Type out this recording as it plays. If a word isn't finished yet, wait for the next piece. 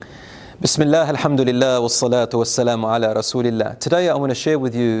Bismillah, alhamdulillah, wassalatu wassalamu ala rasulillah. Today I want to share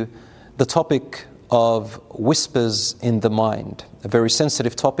with you the topic of whispers in the mind, a very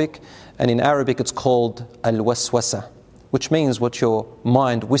sensitive topic, and in Arabic it's called al-waswasa, which means what your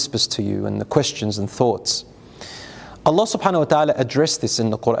mind whispers to you and the questions and thoughts. Allah subhanahu wa ta'ala addressed this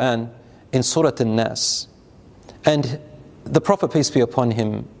in the Quran in Surah An-Nas, and the Prophet, peace be upon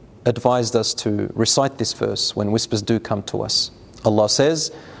him, advised us to recite this verse when whispers do come to us. Allah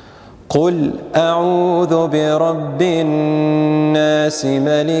says, قل أعوذ برب الناس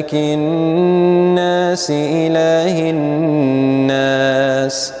ملك الناس إله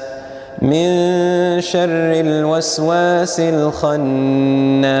الناس من شر الوسواس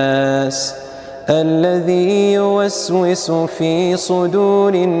الخناس الذي يوسوس في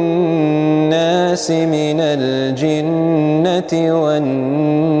صدور الناس من الجنة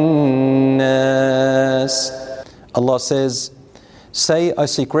والناس. Allah says, say, I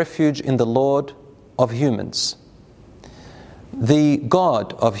seek refuge in the Lord of humans, the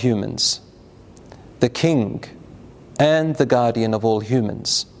God of humans, the King and the guardian of all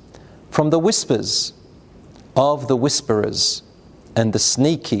humans, from the whispers of the whisperers and the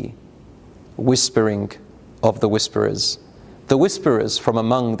sneaky whispering of the whisperers from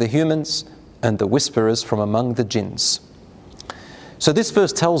among the humans and the whisperers from among the jinns. So this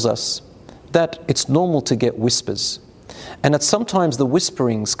verse tells us that it's normal to get whispers, and that sometimes the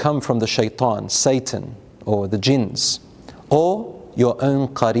whisperings come from the shaitan, Satan, or the jinns, or your own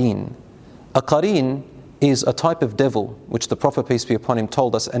qareen. A qareen is a type of devil, which the Prophet, peace be upon him,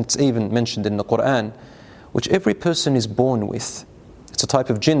 told us, and it's even mentioned in the Quran, which every person is born with. It's a type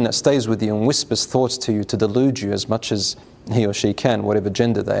of jinn that stays with you and whispers thoughts to you to delude you as much as he or she can, whatever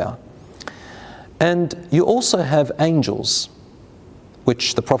gender they are. And you also have angels,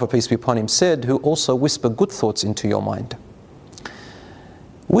 which the Prophet, peace be upon him, said, who also whisper good thoughts into your mind.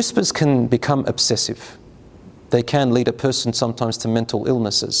 Whispers can become obsessive. They can lead a person sometimes to mental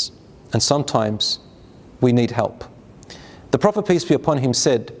illnesses, and sometimes we need help. The Prophet, peace be upon him,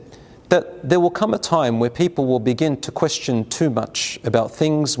 said that there will come a time where people will begin to question too much about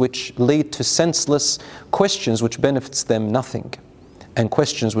things which lead to senseless questions which benefits them nothing, and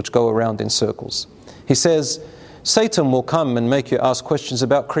questions which go around in circles. He says, Satan will come and make you ask questions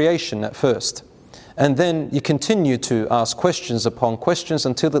about creation at first, and then you continue to ask questions upon questions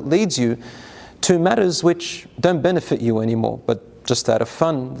until it leads you to matters which don't benefit you anymore, but just out of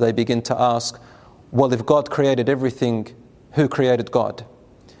fun they begin to ask, well, if God created everything, who created God?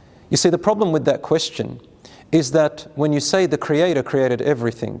 You see, the problem with that question is that when you say the Creator created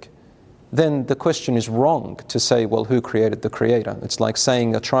everything, then the question is wrong to say, well, who created the Creator? It's like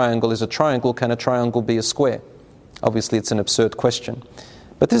saying a triangle is a triangle, can a triangle be a square? Obviously, it's an absurd question.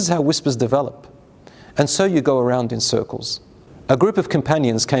 But this is how whispers develop. And so you go around in circles. A group of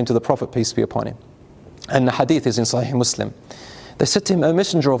companions came to the Prophet, peace be upon him. And the hadith is in Sahih Muslim. They said to him, O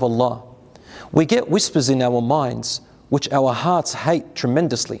Messenger of Allah, we get whispers in our minds which our hearts hate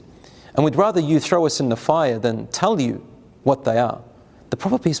tremendously. And we'd rather you throw us in the fire than tell you what they are. The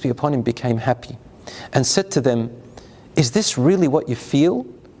Prophet, peace be upon him, became happy and said to them, is this really what you feel?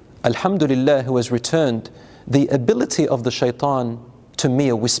 Alhamdulillah, who has returned the ability of the shaitan to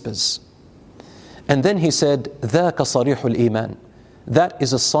mere whispers. And then he said, ذَاكَ صَرِيحُ الْإِيمَانِ. That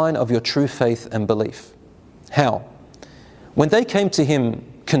is a sign of your true faith and belief. How? When they came to him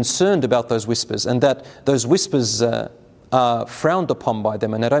concerned about those whispers, and that those whispers are frowned upon by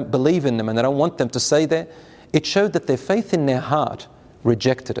them, and they don't believe in them, and they don't want them to say there, it showed that their faith in their heart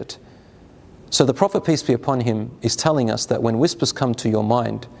rejected it. So the Prophet, peace be upon him, is telling us that when whispers come to your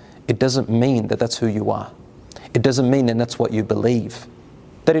mind, it doesn't mean that that's who you are. It doesn't mean that that's what you believe.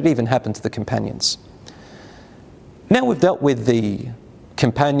 That it even happened to the companions. Now we've dealt with the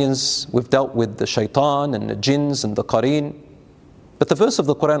companions, we've dealt with the shaitan and the jinns and the qareen. But the verse of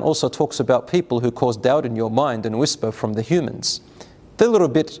the Quran also talks about people who cause doubt in your mind and whisper from the humans. They're a little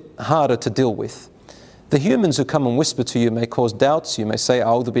bit harder to deal with. The humans who come and whisper to you may cause doubts. You may say,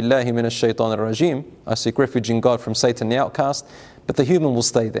 A'udhu billahi minash shaitanir rajim. I seek refuge in God from Satan the outcast. But the human will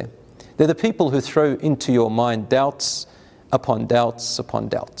stay there. They're the people who throw into your mind doubts upon doubts upon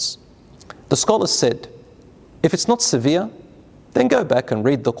doubts. The scholars said, if it's not severe, then go back and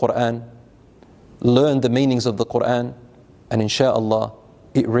read the Quran, learn the meanings of the Quran, and inshallah,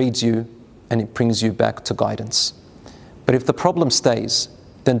 it reads you and it brings you back to guidance. But if the problem stays,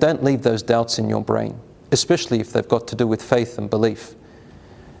 then don't leave those doubts in your brain, especially if they've got to do with faith and belief.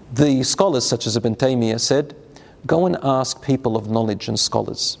 The scholars such as Ibn Taymiyyah said, go and ask people of knowledge and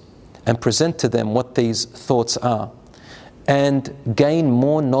scholars and present to them what these thoughts are, and gain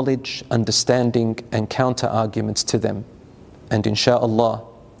more knowledge, understanding and counter arguments to them. And insha'Allah,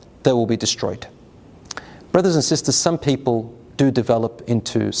 they will be destroyed. Brothers and sisters, some people do develop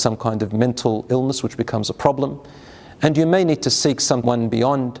into some kind of mental illness which becomes a problem, and you may need to seek someone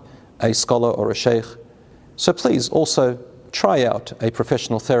beyond a scholar or a sheikh. So please also try out a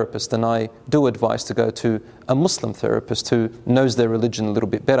professional therapist, and I do advise to go to a Muslim therapist who knows their religion a little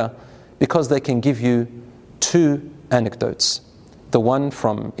bit better, because they can give you two anecdotes, the one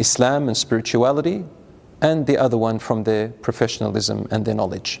from Islam and spirituality, and the other one from their professionalism and their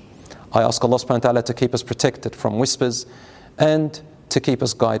knowledge. I ask Allah subhanahu wa ta'ala to keep us protected from whispers and to keep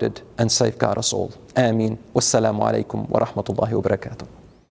us guided and safeguard us all. Ameen. Wassalamu alaikum wa rahmatullahi wa barakatuh.